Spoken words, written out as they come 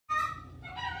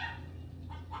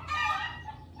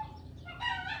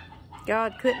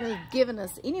God couldn't have given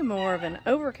us any more of an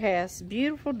overcast,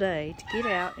 beautiful day to get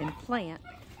out and plant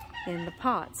in the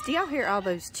pots. Do y'all hear all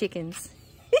those chickens?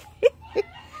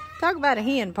 Talk about a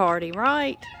hen party,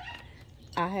 right?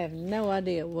 I have no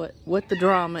idea what the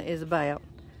drama is about.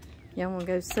 Y'all want to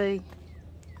go see?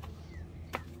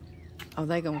 Oh,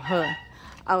 they gonna hunt.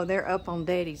 Oh, they're up on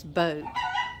Daddy's boat.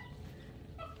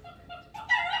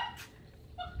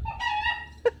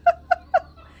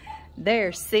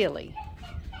 They're silly.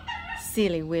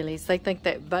 Silly willies. They think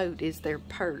that boat is their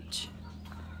perch.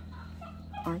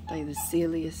 Aren't they the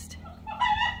silliest?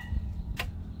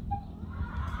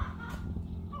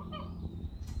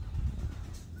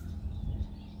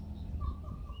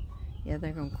 Yeah,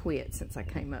 they're gonna quit since I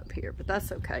came up here, but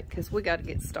that's okay because we got to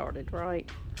get started, right?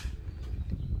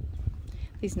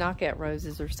 These knockout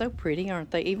roses are so pretty,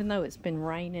 aren't they? Even though it's been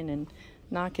raining and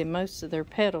knocking most of their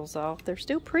petals off, they're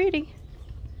still pretty.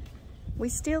 We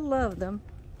still love them.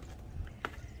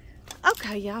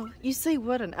 Okay, y'all, you see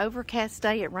what an overcast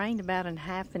day. It rained about a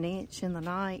 ½ an inch in the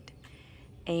night.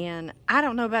 And I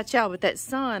don't know about y'all, but that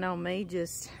sun on me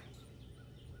just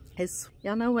is,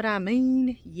 y'all know what I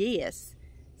mean? Yes.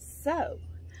 So,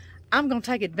 I'm going to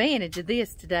take advantage of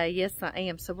this today. Yes, I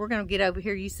am. So, we're going to get over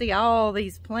here. You see all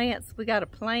these plants we got to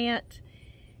plant.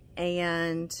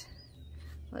 And,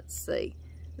 let's see.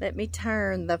 Let me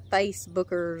turn the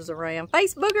Facebookers around.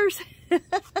 Facebookers!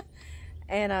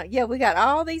 And, yeah, we got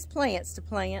all these plants to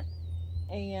plant.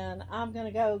 And I'm going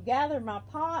to go gather my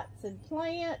pots and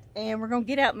plant. And we're going to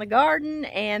get out in the garden.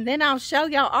 And then I'll show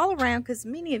y'all all around because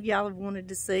many of y'all have wanted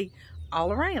to see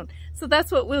all around. So that's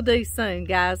what we'll do soon,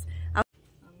 guys. I'm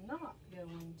not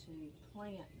going to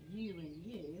plant you and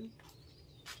you.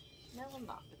 No, I'm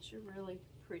not, but you're really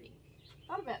pretty.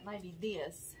 Thought about maybe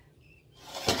this.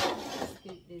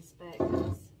 Scoot this back,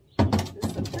 guys.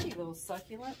 This is a pretty little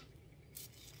succulent.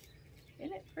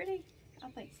 Isn't it pretty?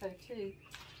 I think so too.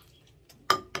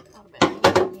 Thought about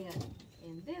putting it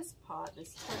in this pot,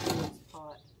 this turquoise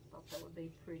pot. Thought that would be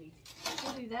pretty.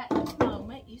 We'll do that in a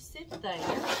moment. You sit there.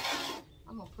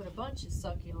 I'm going to put a bunch of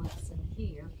succulents in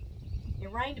here.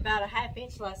 It rained about a ½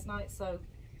 inch last night, so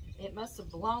it must have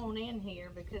blown in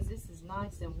here because this is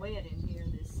nice and wet in here,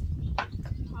 this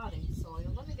potting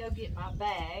soil. Let me go get my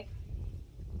bag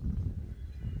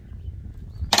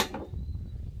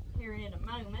here in a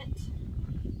moment.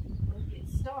 We'll get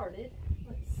started.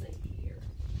 Let's see here.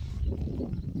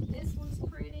 This one's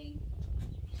pretty.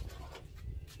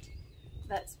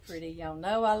 That's pretty. Y'all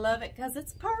know I love it because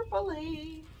it's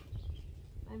purpley.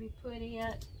 Maybe put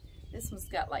it. This one's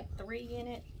got like 3 in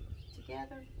it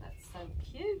together. That's so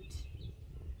cute.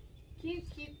 Cute,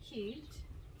 cute, cute.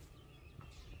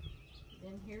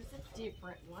 Then here's a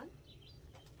different one.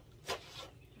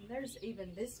 And there's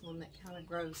even this one that kind of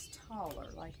grows taller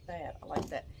like that. I like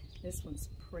that. This one's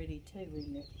pretty too,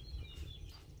 isn't it?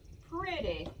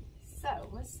 Pretty. So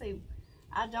let's see.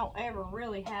 I don't ever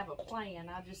really have a plan.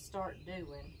 I just start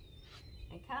doing.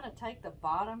 And kind of take the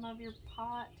bottom of your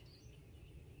pot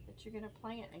that you're going to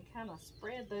plant and kind of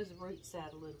spread those roots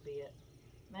out a little bit.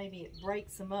 Maybe it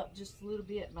breaks them up just a little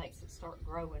bit, makes it start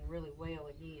growing really well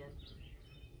again.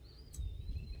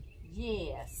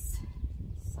 Yes.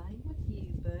 Same with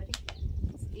you, buddy.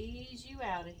 Let's ease you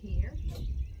out of here.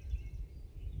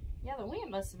 Yeah, the wind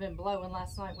must have been blowing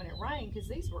last night when it rained because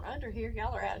these were under here.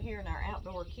 Y'all are out here in our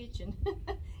outdoor kitchen.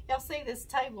 Y'all see this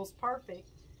table's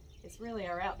perfect. It's really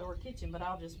our outdoor kitchen, but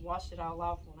I'll just wash it all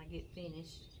off when I get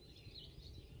finished.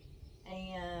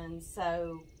 And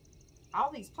so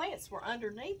all these plants were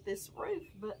underneath this roof,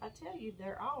 but I tell you,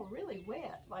 they're all really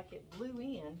wet, like it blew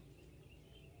in.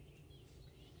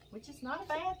 Which is not a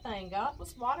bad thing. God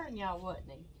was watering y'all, wasn't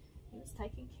he? He was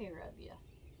taking care of you.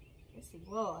 Yes, he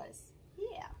was.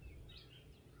 Yeah.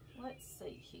 Let's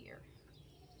see here.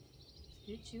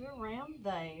 Get you around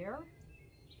there.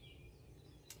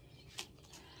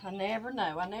 I never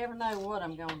know. I never know what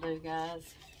I'm going to do,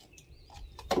 guys.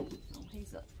 Oh,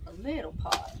 he's a little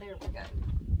pot. There we go.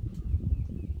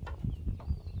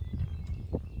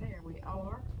 There we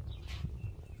are.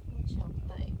 What y'all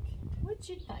think? What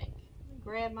you think? Let me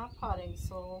grab my potting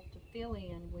soil to fill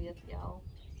in with, y'all.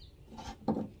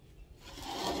 I'll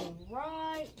be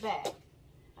right back.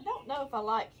 I don't know if I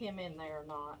like him in there or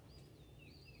not.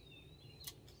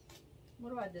 What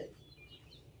do I do?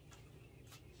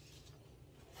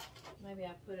 Maybe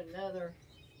I put another.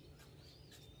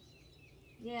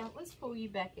 Yeah, let's pull you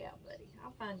back out, buddy.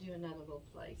 I'll find you another little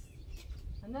place.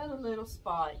 Another little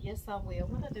spot. Yes, I will.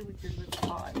 What do I do with your little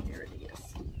spot? Here it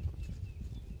is.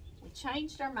 We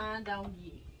changed our mind on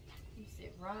you. You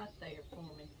sit right there for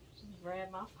me.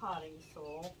 Grab my potting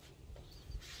soil.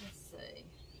 Let's see.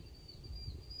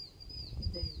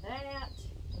 Do that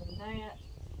and that.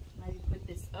 Maybe put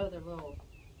this other little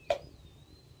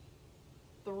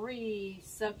 3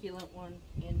 succulent one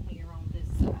in here on this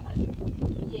side.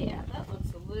 Yeah, that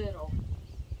looks a little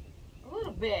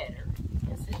better.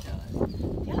 Yes, it does.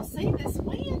 Y'all see this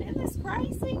wind? Isn't this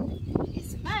crazy?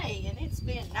 It's May and it's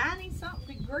been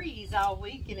 90-something degrees all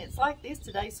week, and it's like this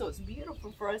today, so it's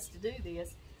beautiful for us to do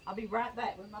this. I'll be right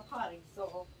back with my potting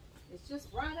soil. It's just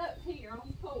right up here on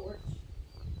the porch.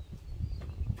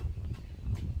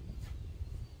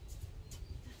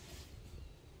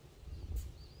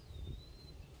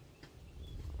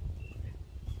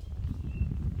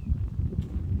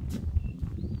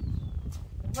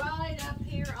 Right up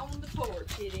here on the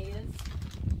porch it is.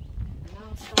 And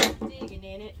I'll start digging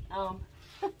in it.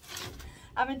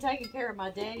 I've been taking care of my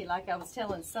daddy, like I was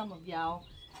telling some of y'all.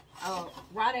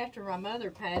 Right after my mother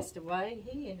passed away,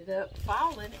 he ended up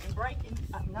falling and breaking,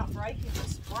 not breaking, but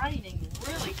spraining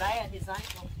really bad his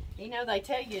ankle. You know, they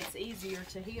tell you it's easier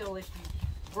to heal if you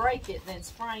break it than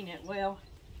sprain it. Well,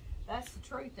 that's the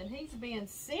truth. And he's been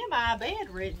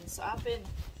semi-bedridden, so I've been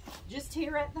just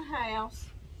here at the house.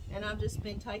 And I've just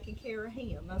been taking care of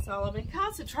him. That's all I've been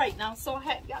concentrating on. So I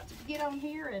hadn't got to get on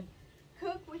here and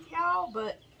cook with y'all.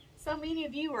 But so many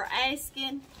of you were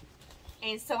asking.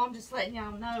 And so I'm just letting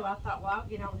y'all know. I thought, well, I'll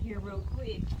get on here real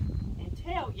quick and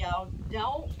tell y'all,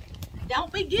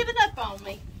 don't be giving up on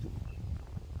me.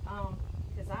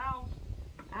 Because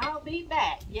I'll be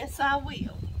back. Yes, I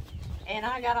will. And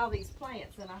I got all these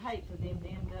plants, and I hate for them to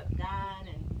end up dying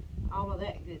and all of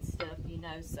that good stuff, you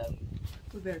know. So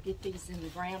we better get these in the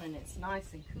ground, and it's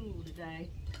nice and cool today.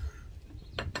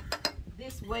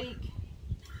 This week,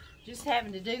 just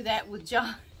having to do that with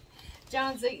John.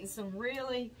 John's eating some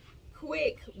really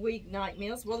quick weeknight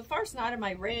meals. Well, the first night I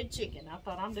made red chicken. I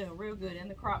thought I'm doing real good in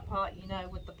the crock pot, you know,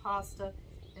 with the pasta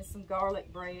and some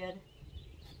garlic bread.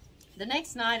 The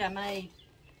next night I made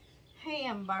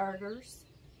hamburgers.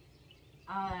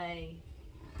 I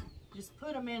just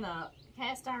put them in a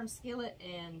cast iron skillet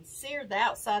and seared the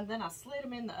outside. Then I slid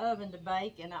them in the oven to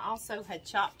bake. And I also had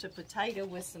chopped a potato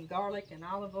with some garlic and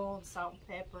olive oil and salt and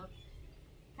pepper,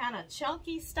 kind of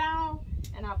chunky style,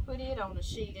 and I put it on a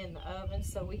sheet in the oven.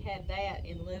 So we had that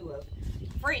in lieu of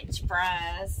French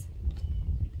fries.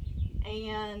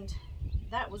 And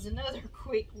that was another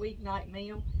quick weeknight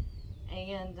meal.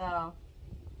 And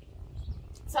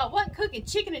so I wasn't cooking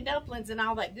chicken and dumplings and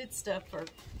all that good stuff for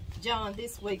John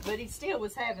this week, but he still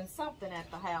was having something at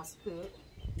the house cooked.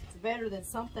 It's better than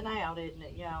something out, isn't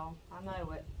it, y'all? I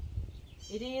know it.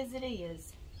 It is, it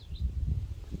is.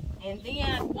 And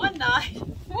then one night,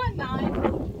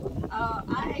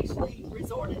 I actually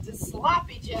resorted to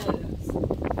sloppy joes.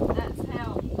 That's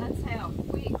how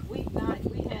quick weeknight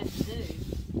we had to do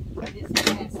this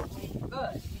past week.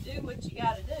 But you do what you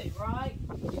gotta do, right?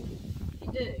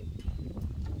 You do.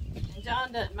 And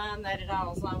John doesn't mind that at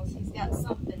all, as long as he's got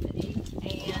something to eat,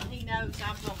 and he knows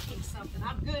I'm gonna keep something.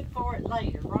 I'm good for it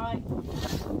later, right?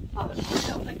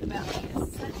 Don't think about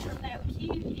this. Isn't that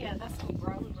cute? Yeah, that's gonna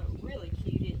grow and look really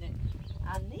cute, isn't it?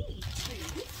 I need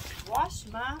to wash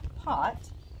my pot.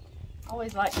 I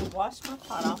always like to wash my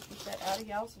pot off, get that out of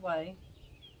y'all's way.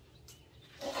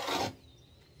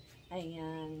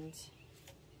 And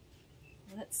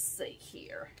let's see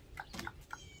here.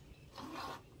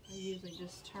 I usually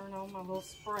just turn on my little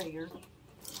sprayer.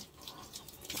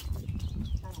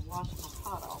 Kind of wash my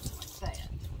pot off like that.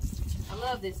 I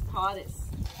love this pot. It's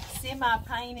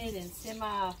semi-painted and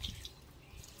semi-aged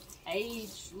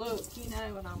look, you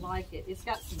know, and I like it. It's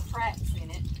got some cracks in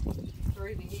it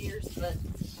through the years, but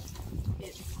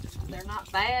they're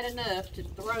not bad enough to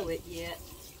throw it yet.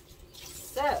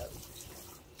 So,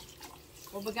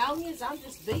 well, begonias, I'm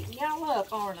just beating y'all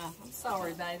up, aren't I? I'm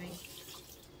sorry, baby.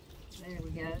 There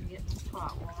we go, get my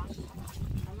pot washed.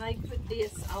 I may put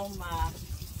this on my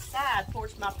side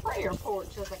porch, my prayer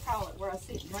porch, as I call it, where I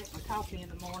sit and drink my coffee in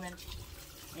the morning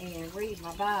and read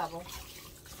my Bible.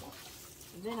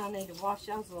 And then I need to wash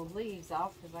y'all's little leaves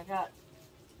off because I got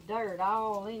dirt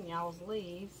all in y'all's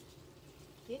leaves.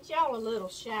 Get y'all a little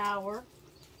shower.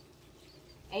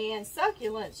 And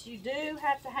succulents, you do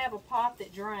have to have a pot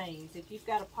that drains. If you've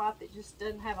got a pot that just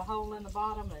doesn't have a hole in the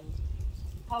bottom and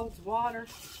holds water,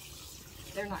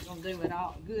 they're not going to do it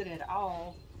all good at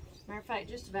all. Matter of fact,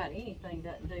 just about anything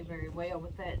doesn't do very well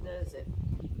with that, does it?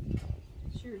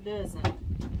 Sure doesn't.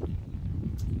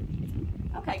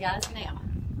 Okay, guys,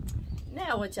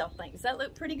 now what y'all think? Does that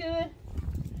look pretty good?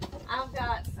 I've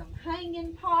got some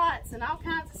hanging pots and all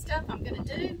kinds of stuff I'm going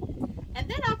to do. And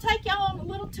then I'll take y'all on a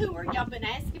little tour. Y'all been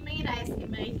asking me,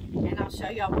 and I'll show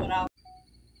y'all what I'll...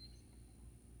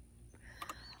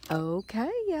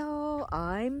 Okay, y'all,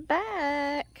 I'm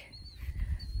back.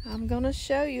 I'm gonna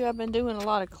show you. I've been doing a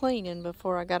lot of cleaning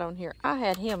before I got on here. I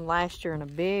had him last year in a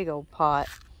big old pot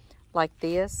like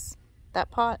this,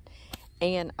 that pot,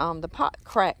 and the pot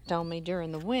cracked on me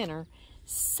during the winter,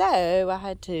 so I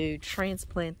had to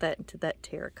transplant that into that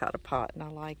terracotta pot, and I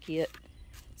like it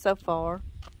so far.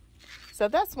 So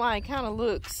that's why it kind of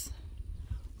looks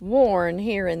worn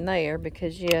here and there,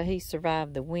 because yeah, he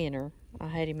survived the winter. I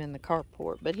had him in the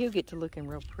carport, but he'll get to looking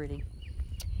real pretty.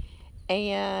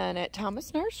 And at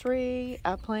Thomas Nursery,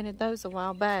 I planted those a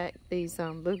while back, these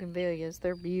bougainvilleas.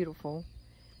 They're beautiful,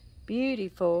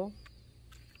 beautiful.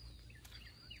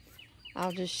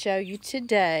 I'll just show you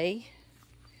today,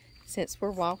 since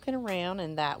we're walking around.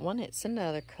 And that one, it's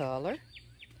another color,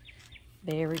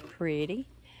 very pretty.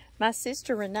 My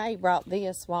sister Renee brought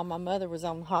this while my mother was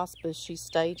on hospice. She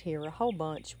stayed here a whole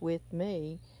bunch with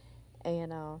me,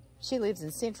 and she lives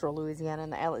in central Louisiana in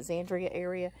the Alexandria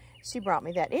area. She brought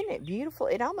me that. Isn't it beautiful?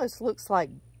 It almost looks like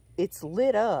it's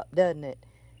lit up, doesn't it?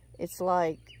 It's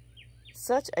like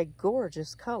such a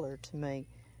gorgeous color to me.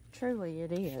 Truly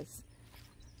it is.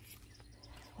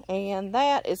 And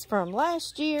that is from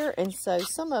last year, and so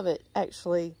some of it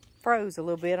actually froze a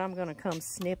little bit. I'm going to come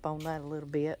snip on that a little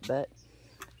bit, but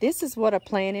this is what I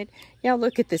planted. Y'all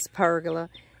look at this pergola.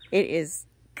 It is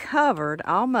covered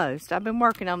almost. I've been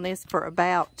working on this for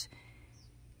about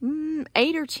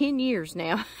 8 or 10 years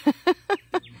now.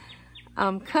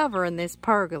 I'm covering this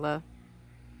pergola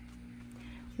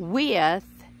with,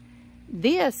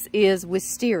 this is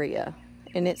wisteria,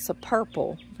 and it's a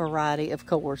purple variety, of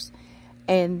course.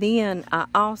 And then I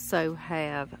also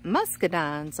have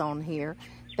muscadines on here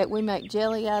that we make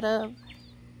jelly out of,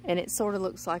 and it sort of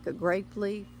looks like a grape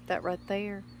leaf, that right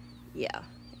there. Yeah.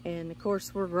 And of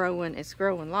course it's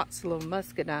growing lots of little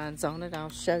muscadines on it. I'll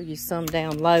show you some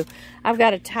down low. I've got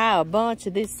to tie a bunch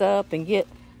of this up and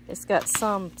it's got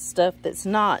some stuff that's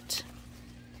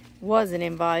wasn't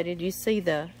invited. You see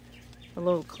the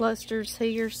little clusters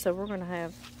here, so we're gonna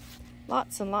have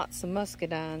lots and lots of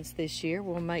muscadines this year.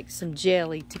 We'll make some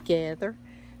jelly together.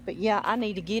 But yeah, I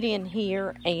need to get in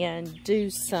here and do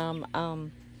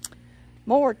some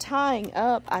more tying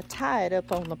up. I tie it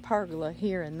up on the pergola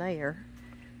here and there.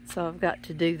 So I've got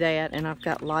to do that, and I've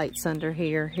got lights under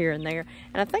here and there.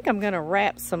 And I think I'm going to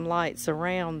wrap some lights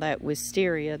around that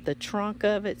wisteria, the trunk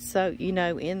of it, so, you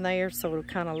know, in there, so it'll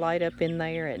kind of light up in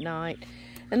there at night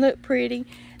and look pretty.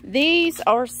 These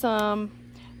are some,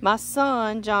 my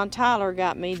son, John Tyler,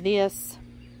 got me this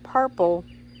purple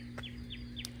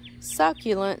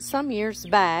succulent some years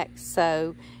back,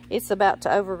 so it's about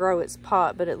to overgrow its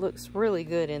pot, but it looks really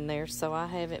good in there, so I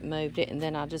haven't moved it. And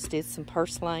then I just did some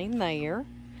purslane there.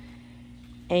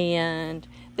 And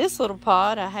this little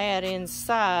pot I had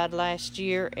inside last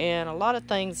year, and a lot of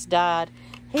things died.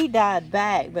 He died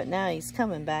back, but now he's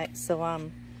coming back, so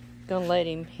I'm gonna let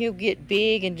him. He'll get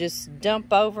big and just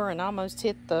dump over and almost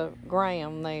hit the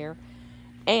ground there.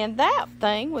 And that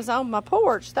thing was on my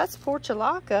porch. That's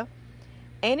portulaca,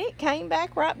 and it came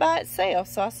back right by itself.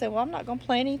 So I said, well, I'm not gonna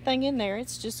plant anything in there.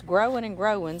 It's just growing and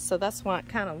growing, so that's why it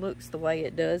kind of looks the way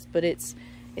it does. But it's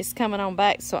coming on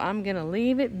back, so I'm gonna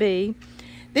leave it be.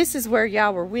 This is where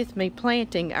y'all were with me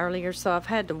planting earlier, so I've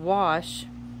had to wash.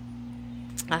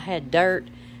 I had dirt,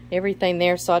 everything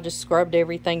there, so I just scrubbed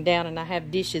everything down, and I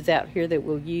have dishes out here that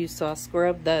we'll use, so I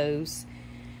scrubbed those.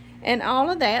 And all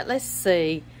of that, let's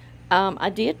see. I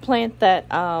did plant that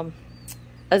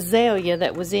azalea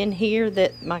that was in here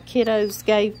that my kiddos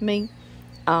gave me,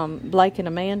 Blake and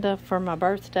Amanda, for my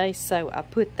birthday, so I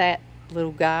put that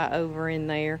little guy over in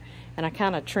there, and I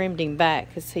kind of trimmed him back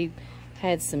because he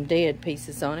had some dead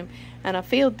pieces on him. And I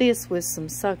filled this with some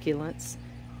succulents.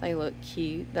 They look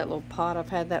cute. That little pot, I've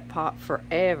had that pot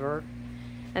forever.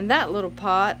 And that little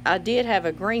pot, I did have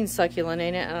a green succulent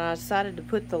in it, and I decided to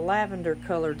put the lavender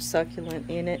colored succulent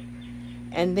in it.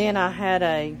 And then I had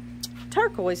a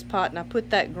turquoise pot, and I put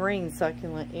that green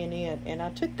succulent in it, and I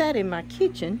took that in my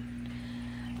kitchen.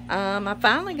 I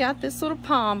finally got this little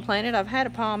palm planted. I've had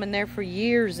a palm in there for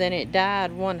years, and it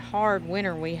died one hard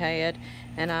winter we had,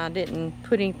 and I didn't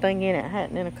put anything in it.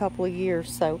 Hadn't in a couple of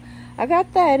years, so I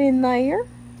got that in there.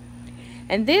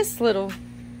 And this little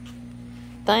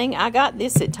thing, I got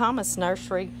this at Thomas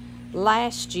Nursery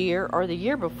last year, or the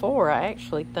year before, I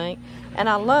actually think, and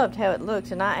I loved how it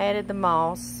looked, and I added the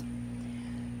moss.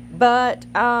 But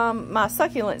my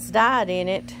succulents died in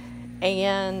it,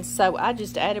 and so I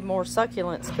just added more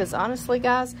succulents, because honestly,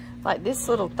 guys, like this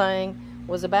little thing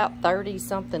was about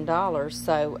 $30-something,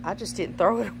 so I just didn't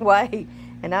throw it away,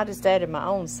 and I just added my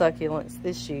own succulents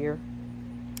this year.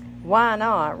 Why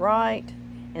not, right?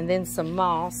 And then some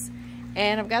moss.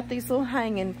 And I've got these little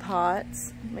hanging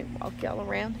pots. Let me walk y'all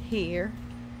around here.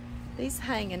 these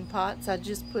hanging pots, I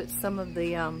just put some of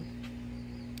the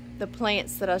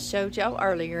plants that I showed y'all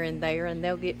earlier in there, and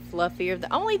they'll get fluffier.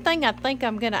 The only thing I think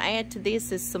I'm going to add to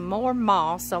this is some more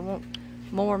moss. I want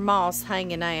more moss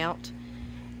hanging out.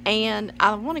 And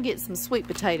I want to get some sweet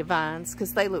potato vines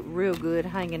because they look real good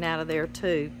hanging out of there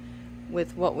too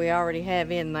with what we already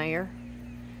have in there.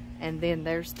 And then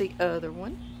there's the other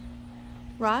one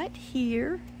right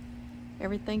here.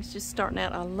 Everything's just starting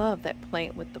out. I love that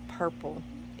plant with the purple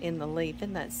in the leaf.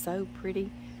 Isn't that so pretty?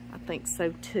 I think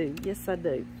so too. Yes, I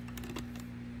do.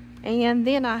 And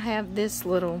then I have this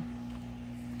little,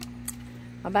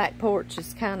 my back porch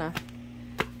is kind of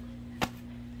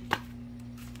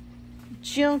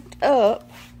junked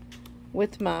up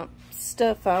with my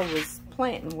stuff I was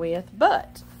planting with,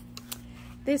 but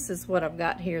this is what I've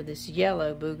got here, this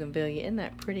yellow bougainvillea. Isn't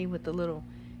that pretty with the little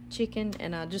chicken?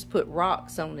 And I just put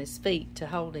rocks on his feet to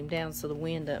hold him down so the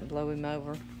wind doesn't blow him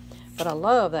over. But I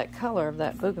love that color of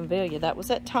that bougainvillea. That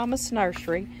was at Thomas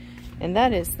Nursery, and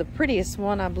that is the prettiest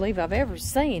one I believe I've ever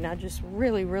seen. I just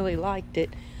really, really liked it.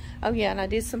 Oh yeah, and I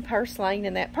did some purslane,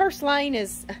 and that purslane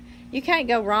is, you can't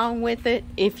go wrong with it.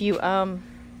 If you don't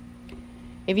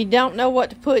know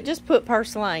what to put, just put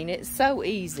purslane. It's so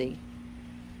easy.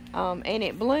 And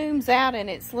it blooms out, and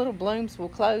its little blooms will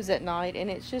close at night, and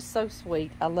it's just so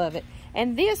sweet. I love it.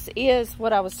 And this is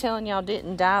what I was telling y'all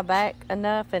didn't die back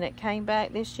enough, and it came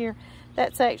back this year.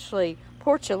 That's actually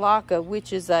portulaca,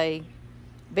 which is a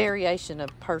variation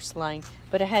of purslane,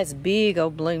 but it has big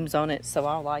old blooms on it, so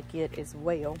I like it as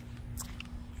well.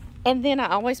 And then I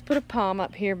always put a palm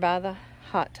up here by the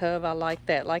hot tub. I like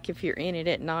that. Like if you're in it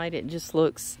at night, it just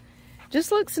looks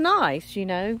nice, you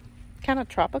know, kind of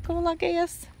tropical, I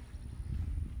guess.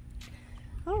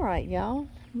 All right, y'all,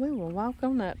 we will walk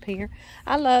on up here.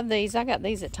 I love these. I got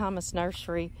these at Thomas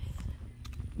Nursery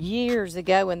years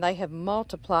ago, and they have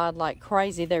multiplied like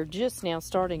crazy. They're just now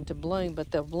starting to bloom, but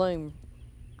they'll bloom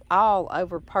all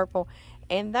over purple.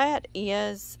 And that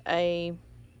is a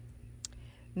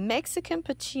Mexican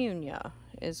petunia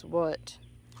is what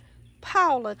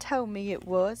Paula told me it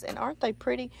was. And aren't they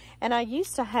pretty? And I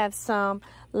used to have some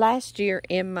last year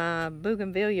in my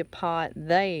bougainvillea pot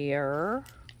there.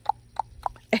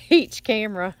 Each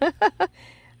camera.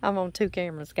 I'm on 2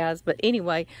 cameras, guys. But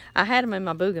anyway, I had them in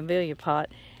my bougainvillea pot,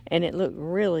 and it looked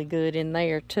really good in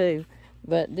there too.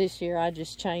 But this year I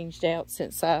just changed out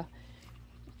since I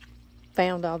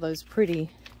found all those pretty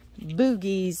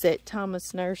boogies at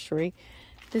Thomas Nursery.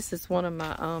 This is one of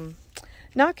my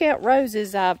knockout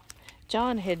roses.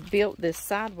 John had built this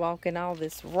sidewalk and all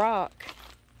this rock.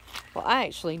 Well, I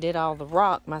actually did all the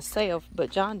rock myself, but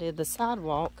John did the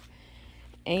sidewalk.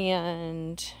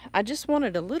 And I just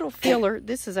wanted a little filler.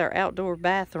 This is our outdoor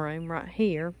bathroom right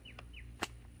here.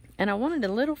 And I wanted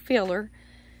a little filler.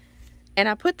 And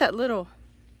I put that little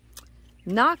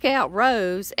knockout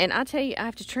rose, and I tell you, I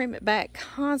have to trim it back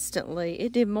constantly.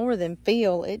 It did more than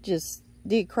fill. It just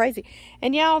did crazy.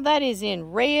 And y'all, that is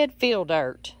in red field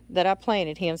dirt that I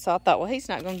planted him. So I thought, well, he's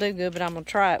not going to do good, but I'm going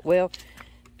to try it. Well,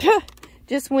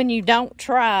 just when you don't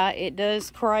try, it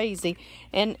does crazy.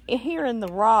 And here in the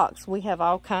rocks, we have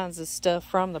all kinds of stuff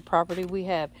from the property. We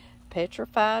have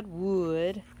petrified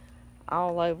wood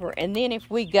all over. And then if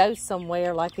we go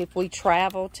somewhere, like if we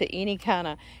travel to any kind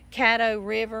of Caddo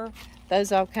River,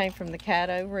 those all came from the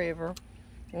Caddo River.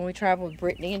 When we travel with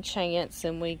Brittany and Chance,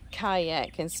 and we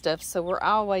kayak and stuff. So we're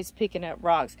always picking up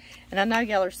rocks. And I know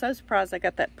y'all are so surprised I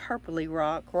got that purpley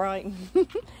rock, right?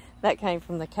 That came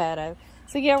from the Caddo.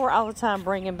 So yeah, we're all the time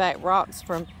bringing back rocks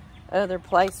from other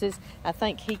places. I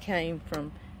think he came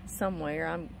from somewhere.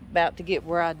 I'm about to get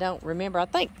where I don't remember. I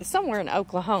think somewhere in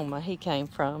Oklahoma he came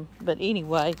from. But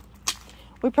anyway,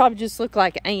 we probably just look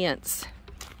like ants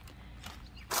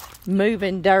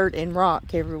moving dirt and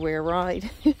rock everywhere, right?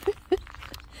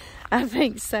 I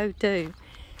think so too.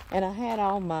 And I had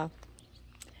all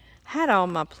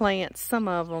my plants, some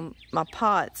of them, my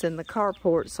pots in the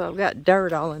carport, so I've got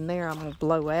dirt all in there I'm gonna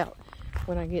blow out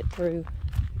when I get through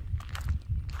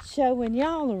showing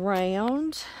y'all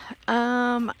around.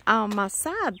 On my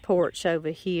side porch over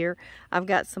here, I've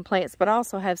got some plants, but I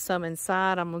also have some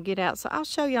inside I'm gonna get out. So I'll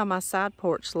show y'all my side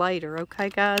porch later, okay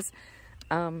guys?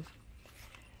 I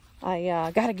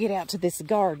gotta get out to this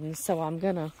garden, so I'm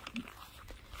gonna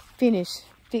finish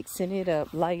fixing it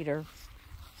up later.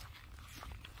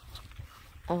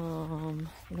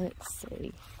 Let's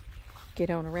see,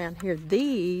 get on around here.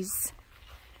 This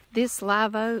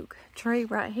live oak tree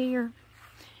right here,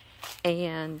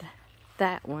 and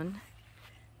that one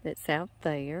that's out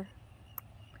there,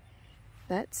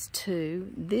 that's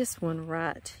 2. This one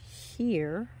right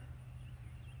here,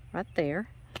 right there,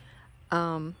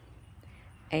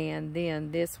 And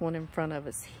then this one in front of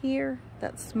us here,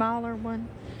 that smaller one.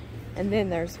 And then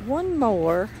there's one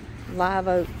more live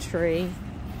oak tree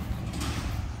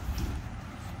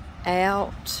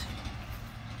out.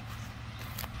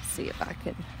 See if I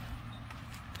can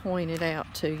point it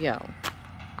out to y'all.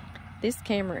 This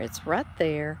camera, it's right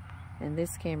there, and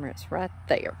this camera, it's right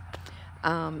there.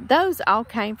 Those all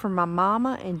came from my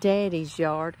mama and daddy's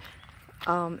yard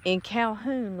in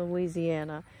Calhoun,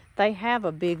 Louisiana. They have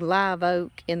a big live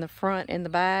oak in the front and the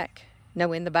back.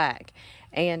 No, in the back.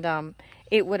 And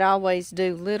it would always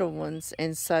do little ones,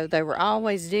 and so they were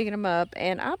always digging them up.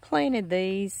 And I planted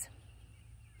these,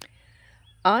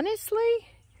 honestly,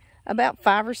 about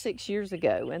 5 or 6 years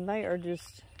ago, and they are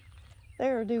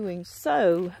doing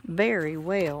so very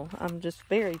well. I'm just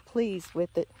very pleased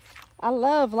with it. I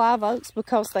love live oaks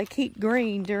because they keep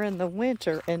green during the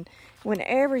winter, and when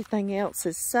everything else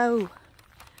is so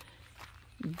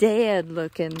dead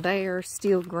looking, they are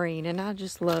still green, and I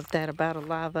just love that about a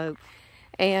live oak.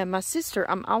 And my sister,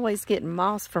 I'm always getting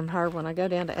moss from her when I go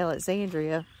down to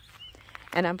Alexandria,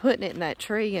 and I'm putting it in that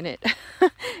tree, and it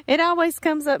it always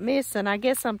comes up missing. I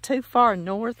guess I'm too far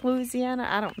north Louisiana.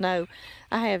 I don't know.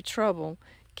 I have trouble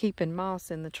keeping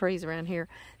moss in the trees around here.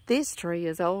 This tree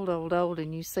is old,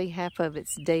 and you see half of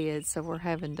it's dead, so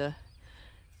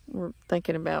we're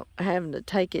thinking about having to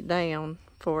take it down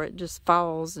before it just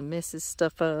falls and messes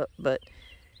stuff up. But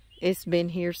it's been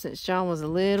here since John was a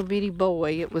little bitty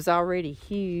boy. It was already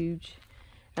huge.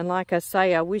 And like I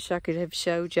say, I wish I could have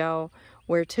showed y'all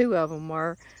where 2 of them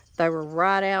were. They were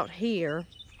right out here,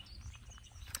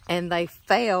 and they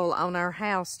fell on our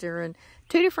house during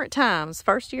 2 different times.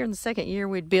 First year and the second year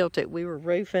we'd built it, we were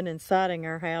roofing and siding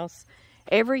our house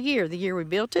every year. The year we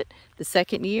built it, the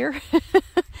second year,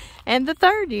 and the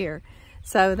third year.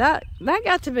 So that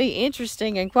got to be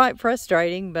interesting and quite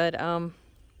frustrating, but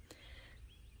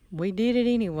we did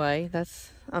it anyway.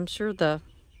 I'm sure the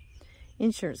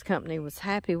insurance company was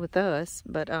happy with us.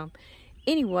 But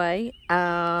anyway,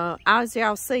 as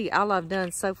y'all see, all I've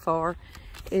done so far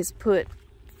is put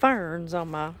ferns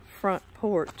on my front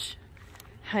porch,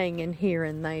 hanging here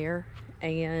and there,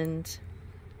 and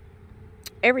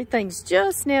everything's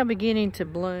just now beginning to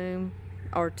bloom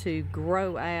or to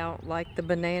grow out, like the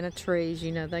banana trees.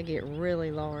 You know, they get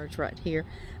really large right here.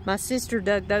 My sister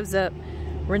dug those up.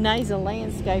 Renee's a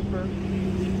landscaper,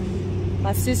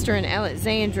 my sister in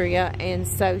Alexandria, and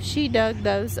so she dug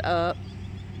those up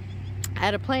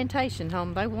at a plantation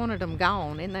home. They wanted them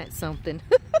gone. Isn't that something?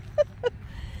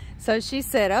 So she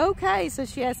said, okay. So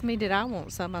she asked me, did I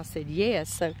want some? I said,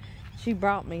 yes. So she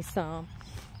brought me some.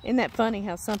 Isn't that funny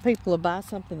how some people will buy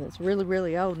something that's really,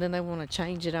 really old and then they want to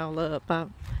change it all up?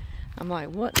 I'm like,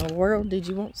 what in the world did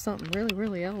you want something really,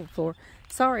 really old for?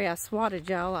 Sorry I swatted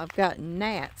y'all. I've got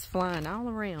gnats flying all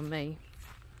around me.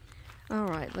 All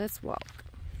right, let's walk.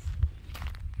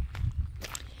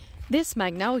 This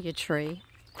magnolia tree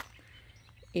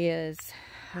is,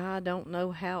 I don't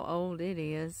know how old it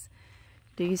is.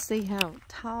 Do you see how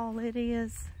tall it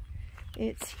is?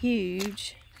 It's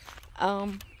huge.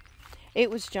 It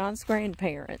was John's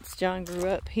grandparents. John grew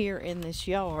up here in this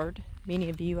yard. Many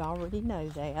of you already know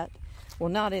that. Well,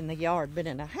 not in the yard, but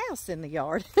in a house in the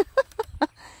yard.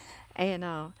 And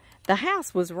the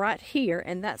house was right here,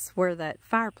 and that's where that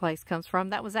fireplace comes from.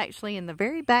 That was actually in the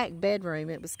very back bedroom.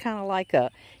 It was kind of like a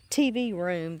TV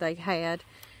room they had.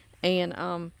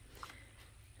 And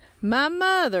my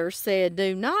mother said,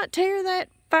 do not tear that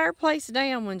fireplace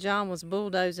down when John was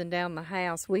bulldozing down the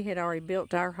house. We had already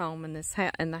built our home in this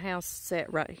house, and the house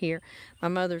sat right here. My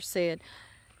mother said,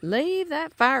 leave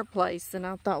that fireplace. And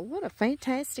I thought, what a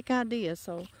fantastic idea.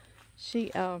 So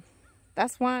she,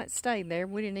 that's why it stayed there.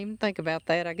 We didn't even think about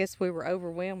that. I guess we were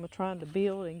overwhelmed with trying to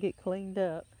build and get cleaned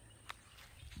up.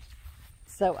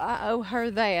 So I owe her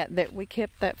that we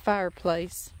kept that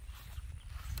fireplace.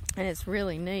 And it's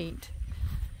really neat.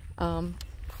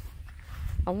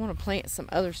 I want to plant some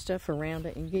other stuff around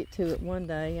it and get to it one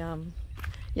day.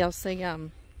 Y'all see,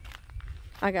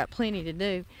 I got plenty to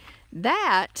do.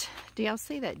 Do y'all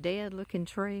see that dead looking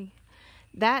tree?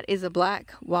 That is a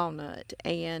black walnut,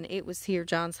 and it was here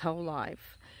John's whole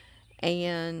life.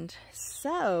 And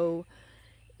so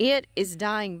it is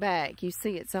dying back. You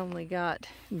see it's only got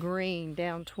green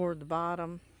down toward the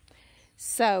bottom.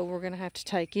 So we're going to have to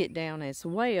take it down as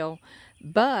well.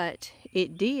 But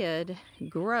it did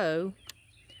grow.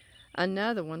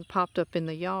 Another one popped up in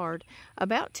the yard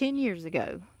about 10 years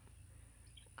ago.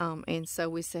 And so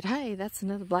we said, hey, that's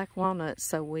another black walnut.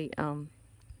 So we, let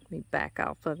me back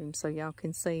off of him so y'all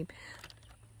can see him.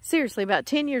 Seriously, about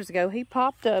 10 years ago, he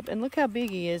popped up, and look how big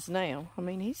he is now. I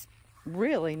mean, he's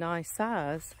really nice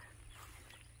size.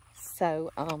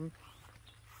 So,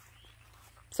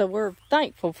 So we're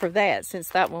thankful for that since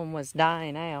that one was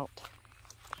dying out.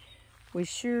 We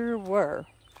sure were.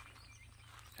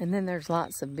 And then there's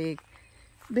lots of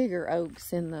bigger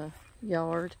oaks in the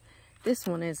yard. This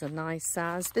one is a nice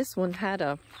size. This one had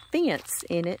a fence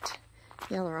in it.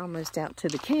 Y'all are almost out to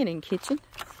the canning kitchen.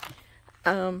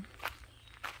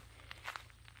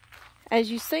 As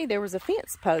you see, there was a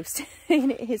fence post.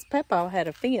 And his papa had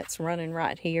a fence running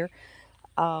right here.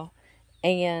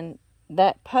 And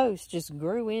that post just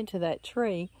grew into that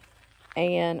tree.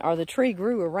 Or the tree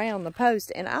grew around the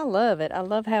post. And I love it. I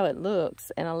love how it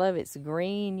looks. And I love its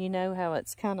green. You know how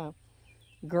it's kind of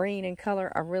green in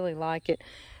color. I really like it.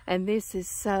 And this is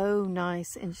so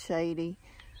nice and shady.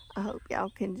 I hope y'all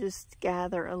can just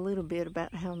gather a little bit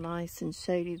about how nice and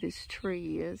shady this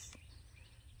tree is.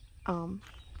 And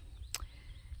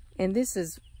this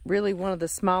is really one of the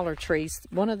smaller trees.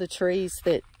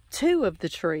 Two of the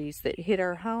trees that hit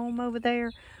our home over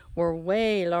there were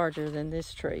way larger than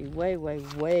this tree. Way, way,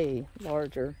 way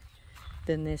larger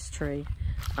than this tree.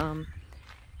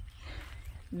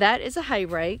 That is a hay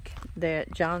rake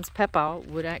that John's papa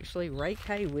would actually rake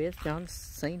hay with. John's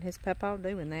seen his papa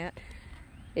doing that.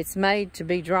 It's made to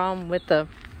be drawn with a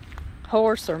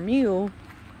horse or mule,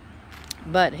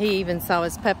 but he even saw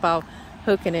his papa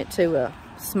hooking it to a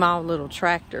small little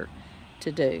tractor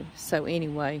to do. So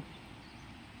anyway,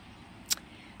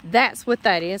 that's what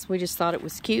that is. We just thought it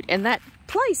was cute. And that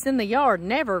place in the yard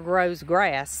never grows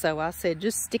grass. So I said,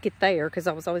 just stick it there, because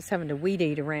I was always having to weed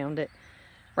eat around it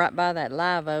right by that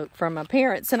live oak from my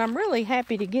parents. And I'm really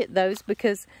happy to get those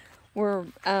because we're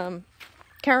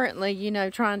currently, you know,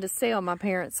 trying to sell my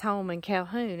parents' home in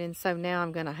Calhoun. And so now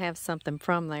I'm going to have something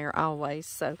from there always.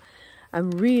 So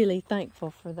I'm really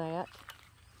thankful for that.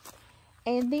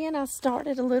 And then I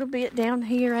started a little bit down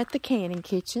here at the canning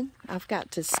kitchen. I've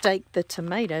got to stake the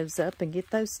tomatoes up and get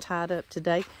those tied up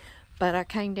today. But I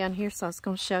came down here, so I was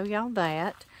going to show y'all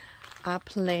that. I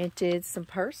planted some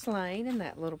purslane in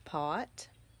that little pot.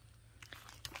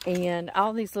 And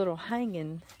all these little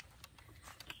hanging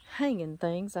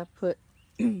things, I put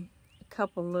a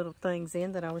couple little things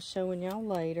in that I was showing y'all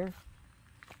later.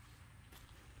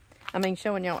 I mean,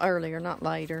 showing y'all earlier, not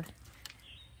later.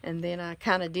 And then I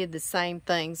kind of did the same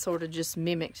thing, sort of just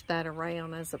mimicked that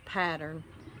around as a pattern.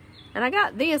 And I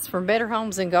got this from Better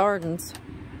Homes and Gardens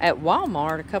at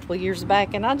Walmart a couple of years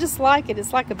back. And I just like it.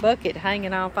 It's like a bucket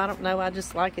hanging off. I don't know. I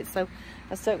just like it. So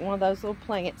I stuck one of those little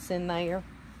plants in there.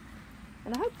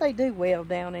 And I hope they do well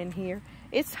down in here.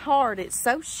 It's hard. It's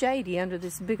so shady under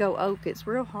this big old oak. It's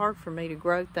real hard for me to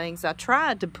grow things. I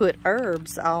tried to put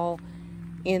herbs all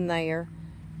in there.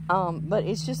 But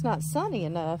it's just not sunny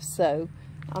enough. So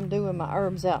I'm doing my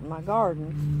herbs out in my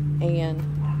garden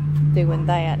and doing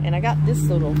that. And I got this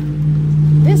little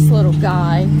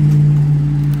guy.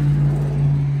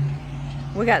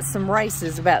 We got some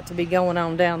races about to be going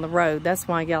on down the road. That's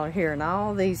why y'all are hearing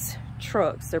all these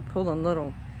trucks. They're pulling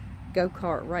little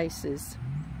go-kart races.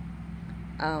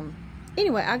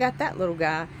 Anyway, I got that little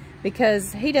guy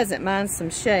because he doesn't mind some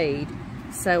shade.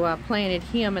 So I planted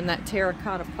him in that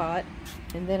terracotta pot.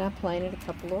 And then I planted a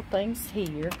couple little things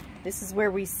here. This is where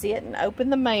we sit and open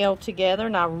the mail together.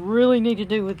 And I really need to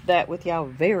do that with y'all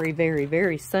very, very,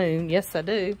 very soon. Yes, I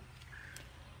do.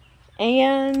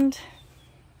 And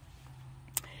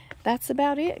that's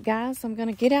about it, guys. I'm going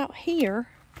to get out here.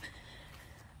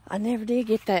 I never did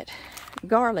get that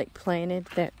garlic planted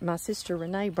that my sister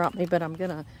Renee brought me. But I'm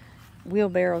going to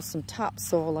wheelbarrow some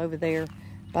topsoil over there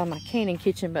by my canning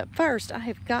kitchen. But first, I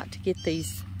have got to get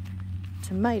these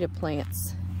tomato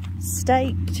plants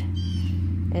staked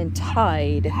and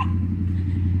tied.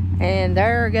 And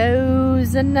there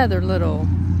goes another little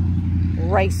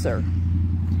racer.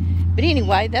 But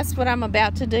anyway, that's what I'm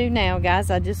about to do now,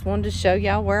 guys. I just wanted to show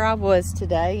y'all where I was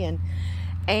today.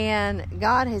 And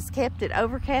God has kept it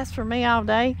overcast for me all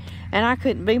day. And I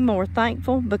couldn't be more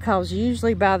thankful, because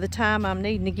usually by the time I'm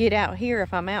needing to get out here,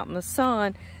 if I'm out in the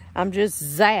sun, I'm just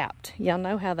zapped. Y'all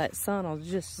know how that sun will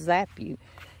just zap you.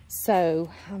 So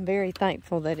I'm very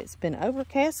thankful that it's been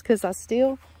overcast, because I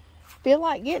still feel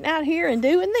like getting out here and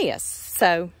doing this.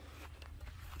 So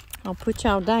I'll put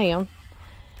y'all down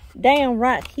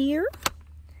right here.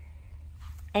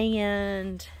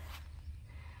 And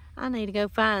I need to go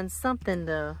find something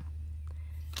to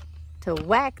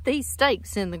whack these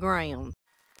stakes in the ground.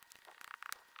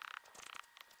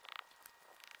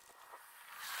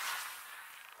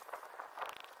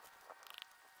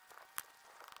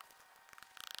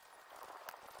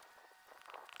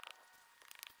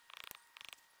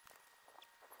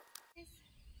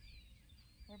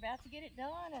 We're about to get it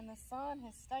done, and the sun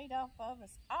has stayed off of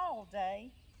us all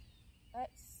day.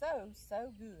 That's so,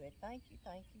 so good. Thank you,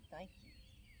 thank you, thank you.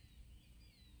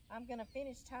 I'm gonna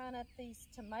finish tying up these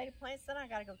tomato plants, then I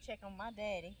gotta go check on my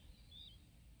daddy.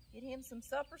 Get him some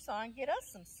supper so I can get us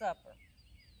some supper.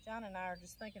 John and I are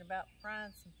just thinking about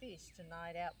frying some fish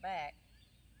tonight out back.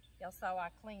 Y'all saw I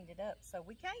cleaned it up, so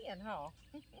we can, huh?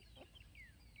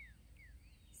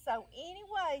 So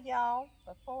anyway, y'all,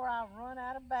 before I run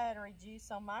out of battery juice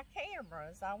on my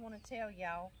cameras, I want to tell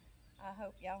y'all, I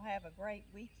hope y'all have a great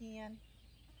weekend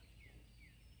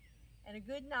and a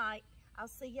good night. I'll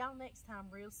see y'all next time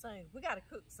real soon. We got to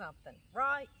cook something,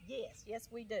 right? Yes,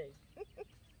 we do.